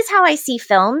 This is how I see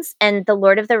films, and the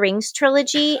Lord of the Rings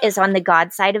trilogy is on the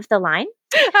God side of the line.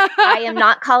 I am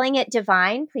not calling it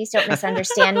divine. Please don't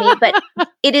misunderstand me, but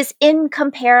it is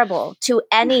incomparable to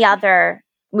any other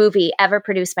movie ever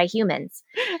produced by humans.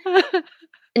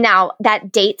 Now,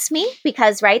 that dates me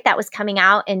because, that was coming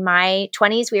out in my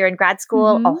 20s. We were in grad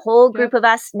school, a whole group of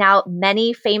us, now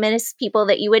many famous people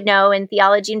that you would know in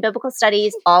theology and biblical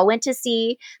studies, all went to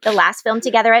see the last film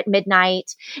together at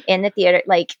midnight in the theater.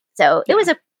 It was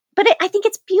I think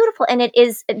it's beautiful, and it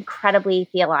is incredibly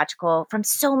theological from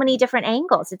so many different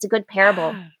angles. It's a good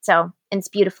parable. And it's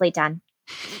beautifully done.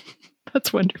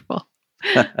 That's wonderful.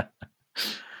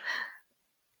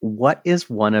 What is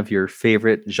one of your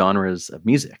favorite genres of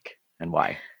music and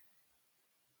why?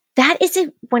 That is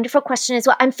a wonderful question as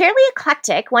well. I'm fairly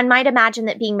eclectic. One might imagine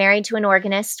that being married to an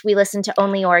organist, we listen to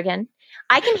only organ.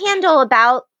 I can handle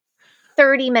about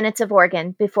 30 minutes of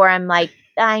organ before I'm like,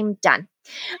 I'm done.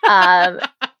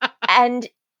 And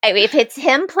if it's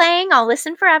him playing, I'll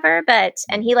listen forever,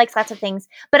 and he likes lots of things,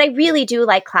 but I really do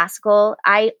like classical.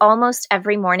 I almost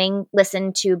every morning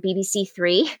listen to BBC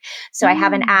Three. So I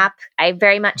have an app. I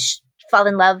very much fell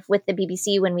in love with the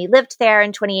BBC when we lived there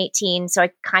in 2018. So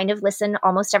I kind of listen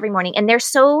almost every morning, and they're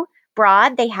so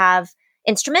broad. They have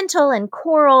instrumental and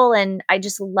choral, and I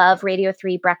just love Radio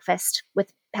 3 Breakfast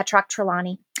with Petrock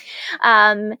Trelawney.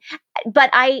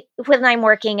 But when I'm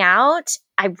working out,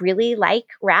 I really like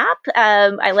rap.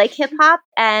 I like hip hop.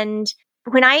 And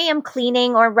when I am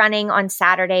cleaning or running on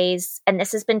Saturdays, and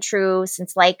this has been true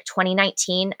since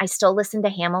 2019, I still listen to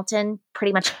Hamilton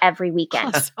pretty much every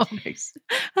weekend. Oh, nice.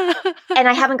 And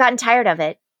I haven't gotten tired of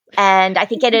it. And I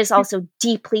think it is also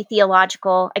deeply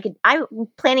theological. I'm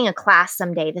planning a class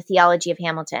someday, the theology of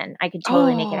Hamilton. I could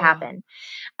totally make it happen.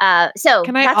 So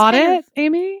can I audit,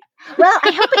 Amy? Well,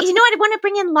 I hope, I want to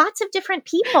bring in lots of different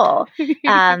people.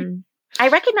 I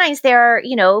recognize there are,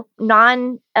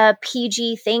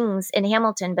 non-PG things in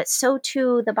Hamilton, but so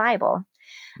too the Bible.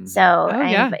 So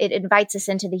it invites us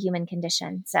into the human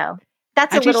condition. So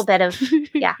that's a little bit of,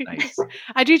 yeah. Nice.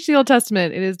 I teach the Old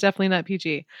Testament. It is definitely not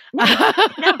PG. No,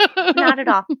 not at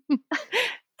all.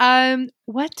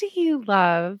 What do you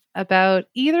love about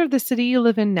either the city you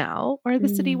live in now or the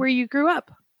city where you grew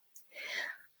up?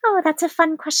 Oh, that's a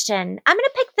fun question. I'm going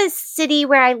to pick the city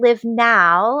where I live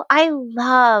now. I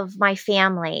love my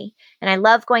family, and I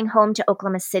love going home to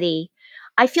Oklahoma City.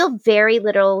 I feel very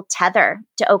little tether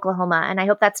to Oklahoma, and I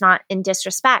hope that's not in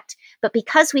disrespect. But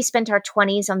because we spent our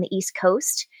 20s on the East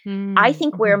Coast, I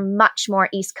think we're much more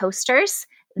East Coasters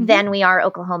than we are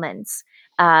Oklahomans.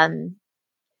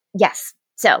 Yes.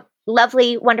 So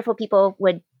lovely, wonderful people,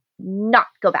 would not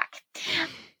go back.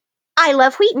 I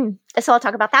love Wheaton. So I'll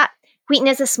talk about that. Wheaton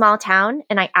is a small town,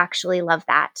 and I actually love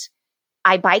that.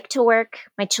 I bike to work.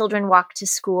 My children walk to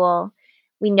school.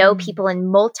 We know people in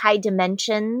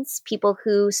multi-dimensions, people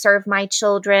who serve my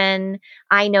children.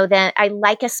 I know that I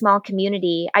like a small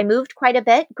community. I moved quite a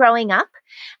bit growing up,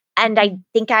 and I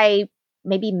think I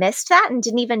maybe missed that and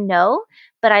didn't even know,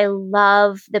 but I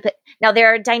love now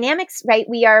there are dynamics, right?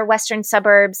 We are Western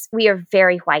suburbs. We are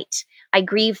very white. I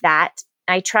grieve that.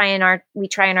 We try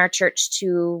in our church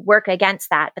to work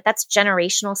against that, but that's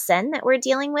generational sin that we're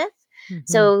dealing with.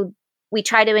 So we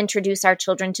try to introduce our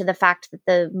children to the fact that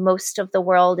the most of the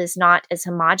world is not as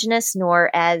homogenous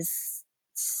nor as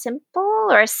simple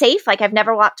or as safe. Like, I've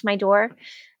never walked my door.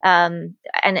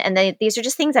 These are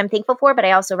just things I'm thankful for, but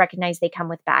I also recognize they come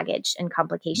with baggage and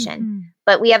complication.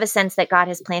 But we have a sense that God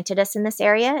has planted us in this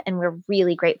area, and we're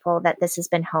really grateful that this has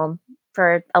been home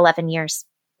for 11 years.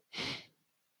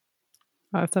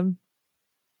 Awesome.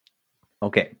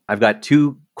 Okay, I've got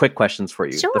two quick questions for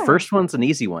you. Sure. The first one's an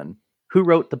easy one. Who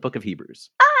wrote the book of Hebrews?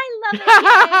 I love it.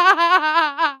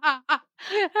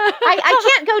 I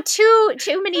can't go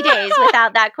too many days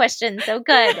without that question. So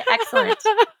good. Excellent.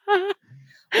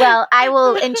 Well, I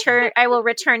will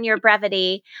return your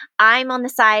brevity. I'm on the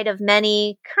side of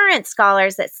many current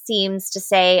scholars that seems to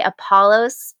say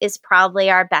Apollos is probably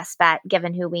our best bet,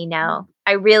 given who we know.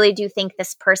 I really do think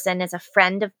this person is a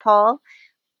friend of Paul,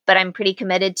 but I'm pretty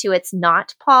committed to it's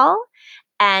not Paul.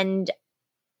 And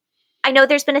I know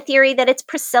there's been a theory that it's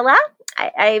Priscilla.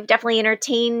 I've definitely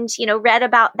entertained, read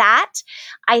about that.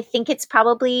 I think it's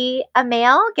probably a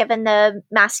male, given the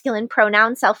masculine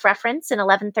pronoun self-reference in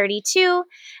 1132.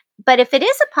 But if it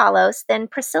is Apollos, then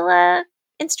Priscilla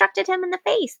instructed him in the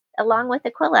faith along with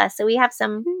Aquila. So we have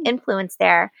some influence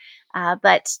there.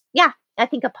 But yeah, I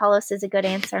think Apollos is a good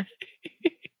answer.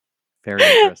 Very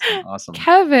interesting. Awesome.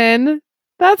 Kevin,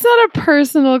 that's not a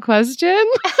personal question.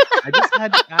 I just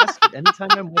had to ask it. Anytime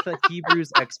I'm with a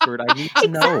Hebrews expert, I need to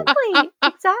know.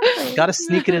 Exactly. Got to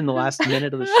sneak it in the last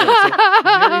minute of the show.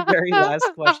 So very, very last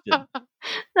question.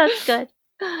 That's good.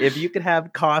 If you could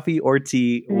have coffee or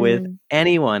tea with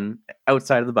anyone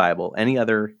outside of the Bible, any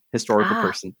other historical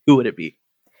person, who would it be?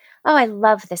 Oh, I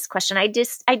love this question. I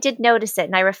did notice it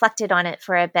and I reflected on it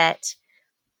for a bit.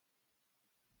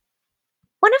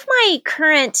 One of my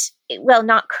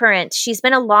not current, she's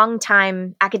been a long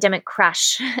time academic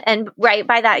crush. And right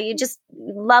by that, you just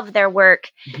love their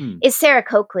work, is Sarah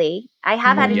Coakley. I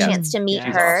have had a chance to meet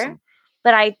her, awesome.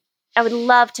 But I would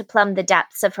love to plumb the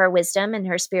depths of her wisdom and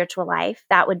her spiritual life.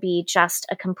 That would be just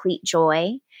a complete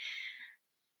joy.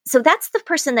 So that's the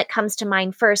person that comes to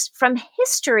mind first. From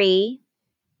history,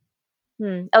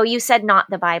 oh, you said not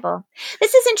the Bible.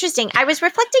 This is interesting. I was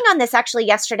reflecting on this actually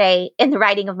yesterday in the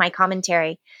writing of my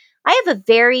commentary. I have a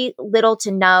very little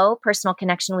to no personal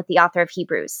connection with the author of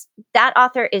Hebrews. That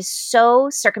author is so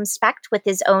circumspect with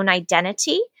his own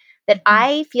identity that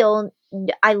I feel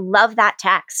I love that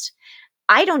text.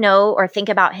 I don't know or think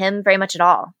about him very much at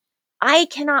all. I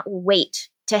cannot wait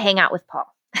to hang out with Paul.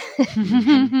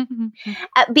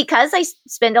 Because I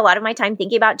spend a lot of my time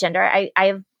thinking about gender, I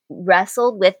have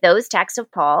wrestled with those texts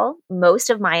of Paul most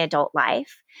of my adult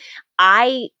life.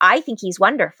 I think he's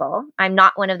wonderful. I'm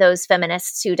not one of those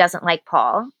feminists who doesn't like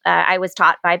Paul. I was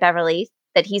taught by Beverly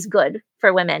that he's good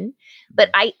for women, but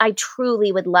I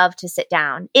truly would love to sit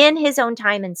down in his own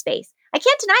time and space. I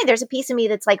can't deny there's a piece of me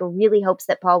that's like really hopes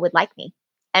that Paul would like me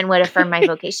and would affirm my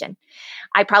vocation.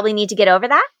 I probably need to get over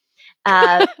that.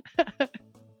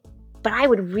 But I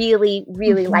would really,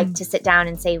 really like to sit down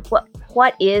and say,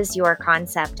 what is your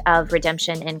concept of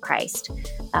redemption in Christ?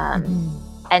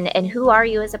 And who are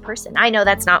you as a person? I know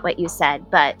that's not what you said,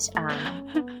 but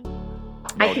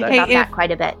I think about that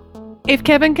quite a bit. If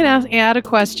Kevin can add a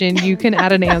question, you can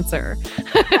add an answer.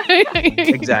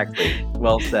 Exactly.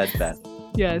 Well said, Beth.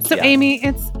 Yes. So, Amy,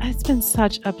 it's been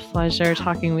such a pleasure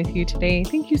talking with you today.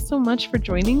 Thank you so much for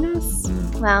joining us.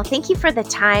 Well, thank you for the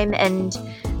time and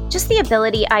just the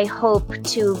ability, I hope,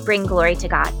 to bring glory to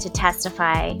God, to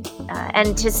testify,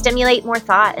 and to stimulate more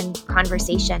thought and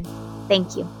conversation.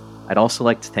 Thank you. I'd also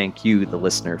like to thank you, the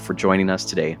listener, for joining us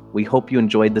today. We hope you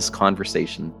enjoyed this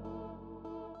conversation.